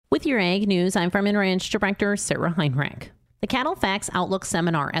your Ag News, I'm Farm and Ranch Director Sarah Heinrich. The Cattle Facts Outlook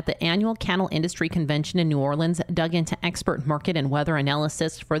Seminar at the annual Cattle Industry Convention in New Orleans dug into expert market and weather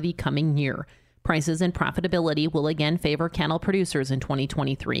analysis for the coming year. Prices and profitability will again favor cattle producers in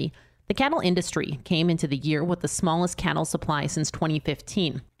 2023. The cattle industry came into the year with the smallest cattle supply since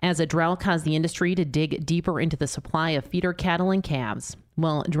 2015, as a drought caused the industry to dig deeper into the supply of feeder cattle and calves.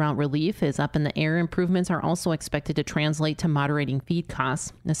 While drought relief is up in the air, improvements are also expected to translate to moderating feed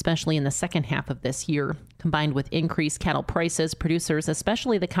costs, especially in the second half of this year. Combined with increased cattle prices, producers,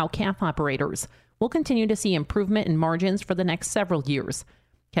 especially the cow-calf operators, will continue to see improvement in margins for the next several years.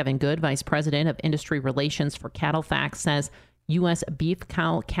 Kevin Good, Vice President of Industry Relations for Cattle Facts, says U.S. beef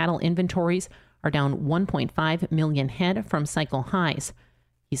cow cattle inventories are down 1.5 million head from cycle highs.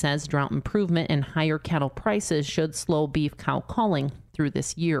 He says drought improvement and higher cattle prices should slow beef cow culling through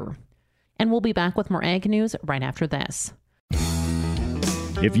this year. And we'll be back with more ag news right after this.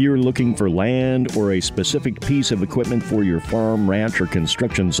 If you're looking for land or a specific piece of equipment for your farm, ranch, or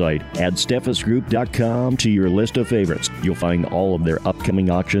construction site, add steffesgroup.com to your list of favorites. You'll find all of their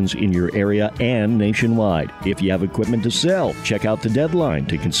upcoming auctions in your area and nationwide. If you have equipment to sell, check out the deadline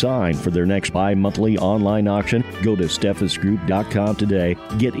to consign for their next bi-monthly online auction. Go to steffesgroup.com today.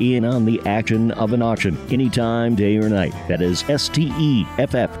 Get in on the action of an auction anytime, day or night. That is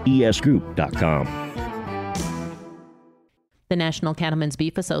STEFFES Group.com. The National Cattlemen's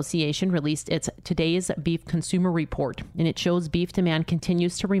Beef Association released its Today's Beef Consumer Report, and it shows beef demand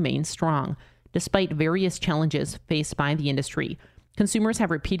continues to remain strong, despite various challenges faced by the industry. Consumers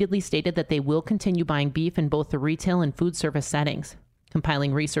have repeatedly stated that they will continue buying beef in both the retail and food service settings.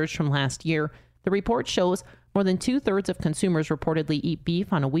 Compiling research from last year, the report shows more than 2/3 of consumers reportedly eat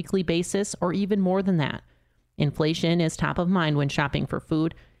beef on a weekly basis, or even more than that. Inflation is top of mind when shopping for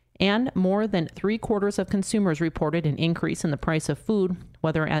food, and more than 3/4 of consumers reported an increase in the price of food,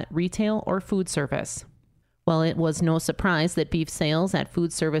 whether at retail or food service. While it was no surprise that beef sales at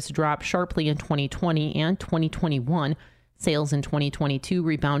food service dropped sharply in 2020 and 2021, sales in 2022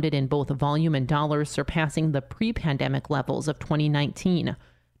 rebounded in both volume and dollars, surpassing the pre-pandemic levels of 2019.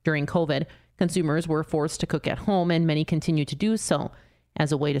 During COVID, consumers were forced to cook at home, and many continue to do so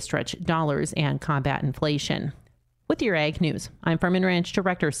as a way to stretch dollars and combat inflation. With your Ag News, I'm Farm and Ranch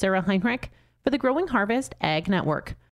Director Sarah Heinrich for the Growing Harvest Ag Network.